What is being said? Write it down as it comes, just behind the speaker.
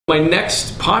My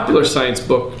next popular science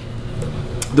book,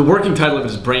 the working title of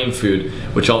it is Brain Food,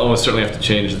 which I'll almost certainly have to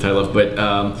change the title of, but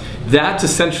that's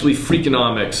essentially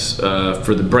Freakonomics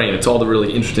for the brain. It's all the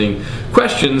really interesting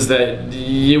questions that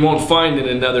you won't find in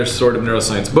another sort of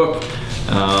neuroscience book.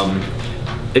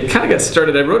 It kind of got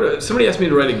started, somebody asked me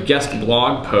to write a guest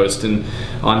blog post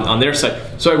on their site.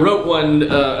 So I wrote one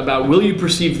about, will you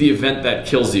perceive the event that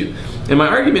kills you? And my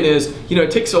argument is,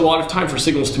 it takes a lot of time for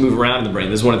signals to move around in the brain.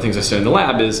 This is one of the things I study in the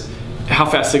lab, is how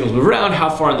fast signals move around, how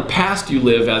far in the past you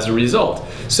live as a result.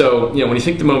 So, when you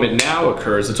think the moment now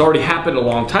occurs, it's already happened a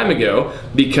long time ago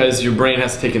because your brain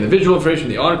has taken the visual information,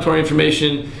 the auditory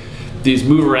information, these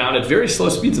move around at very slow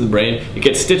speeds in the brain. It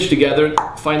gets stitched together.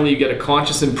 Finally, you get a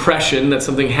conscious impression that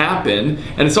something happened,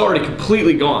 and it's already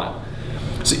completely gone.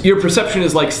 So your perception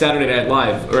is like Saturday Night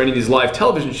Live or any of these live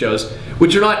television shows,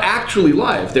 which are not actually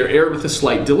live. They're aired with a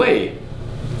slight delay,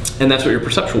 and that's what your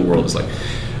perceptual world is like.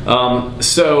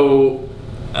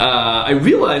 I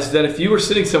realized that if you were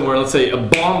sitting somewhere, let's say a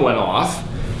bomb went off,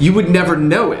 you would never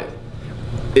know it.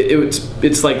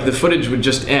 It's like the footage would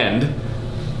just end,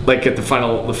 like at the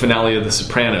finale of The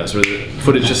Sopranos, where the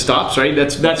footage just stops, right?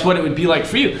 That's what it would be like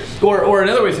for you. Or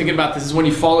another way of thinking about this is when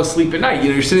you fall asleep at night.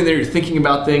 You're sitting there, you're thinking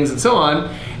about things and so on,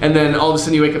 and then all of a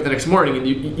sudden you wake up the next morning and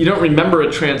you don't remember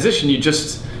a transition. You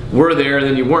just were there and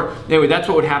then you weren't. Anyway, that's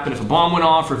what would happen if a bomb went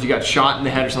off or if you got shot in the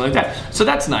head or something like that. So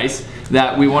that's nice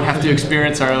that we won't have to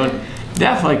experience our own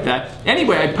death like that.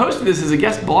 Anyway, I posted this as a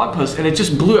guest blog post and it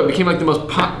just blew up. It became like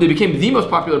it became the most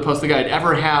popular post the guy had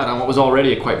ever had on what was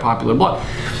already a quite popular blog.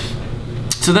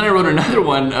 So then I wrote another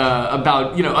one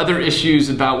about other issues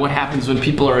about what happens when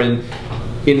people are in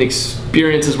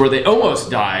experiences where they almost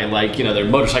die, like their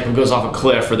motorcycle goes off a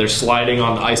cliff or they're sliding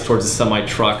on the ice towards a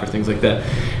semi-truck or things like that.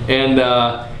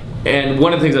 And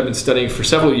one of the things I've been studying for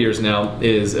several years now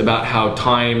is about how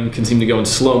time can seem to go in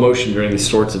slow motion during these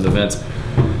sorts of events.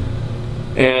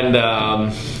 And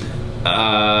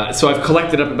so I've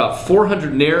collected up about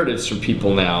 400 narratives from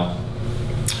people now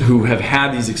who have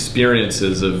had these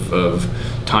experiences of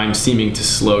time seeming to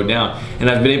slow down. And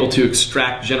I've been able to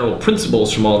extract general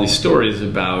principles from all these stories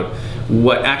about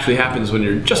what actually happens when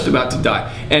you're just about to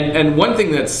die. And one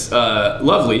thing that's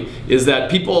lovely is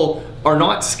that people are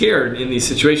not scared in these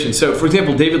situations. So for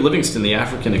example, David Livingstone, the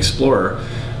African explorer,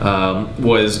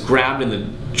 was grabbed in the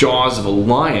jaws of a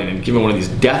lion and given one of these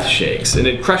death shakes, and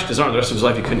it crushed his arm. The rest of his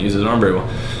life he couldn't use his arm very well.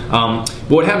 But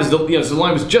what happens is the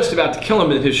lion was just about to kill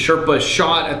him, and his Sherpa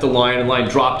shot at the lion, and the lion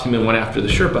dropped him and went after the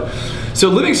Sherpa. So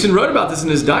Livingstone wrote about this in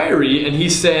his diary, and he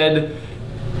said,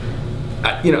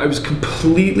 I was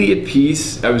completely at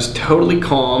peace, I was totally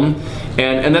calm,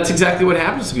 and that's exactly what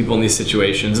happens to people in these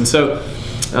situations. And so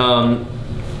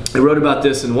I wrote about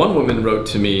this, and one woman wrote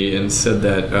to me and said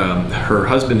that her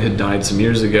husband had died some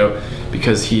years ago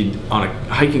because he'd, on a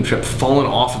hiking trip, fallen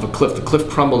off of a cliff. The cliff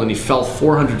crumbled and he fell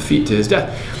 400 feet to his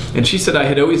death. And she said, I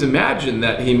had always imagined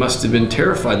that he must have been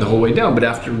terrified the whole way down, but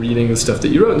after reading the stuff that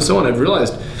you wrote and so on, I've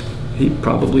realized he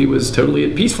probably was totally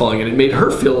at peace falling, and it made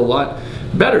her feel a lot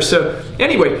better. So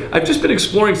anyway, I've just been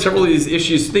exploring several of these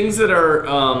issues, things that are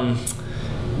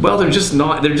well, they're just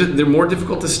not, they're more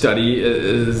difficult to study.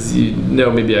 As you know,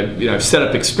 maybe I've set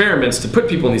up experiments to put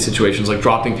people in these situations, like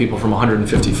dropping people from a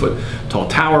 150-foot tall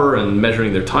tower and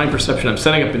measuring their time perception. I'm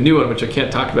setting up a new one, which I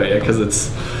can't talk about yet because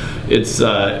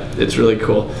it's really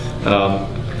cool.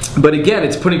 But again,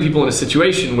 it's putting people in a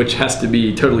situation which has to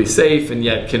be totally safe and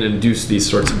yet can induce these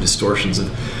sorts of distortions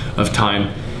of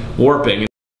time warping.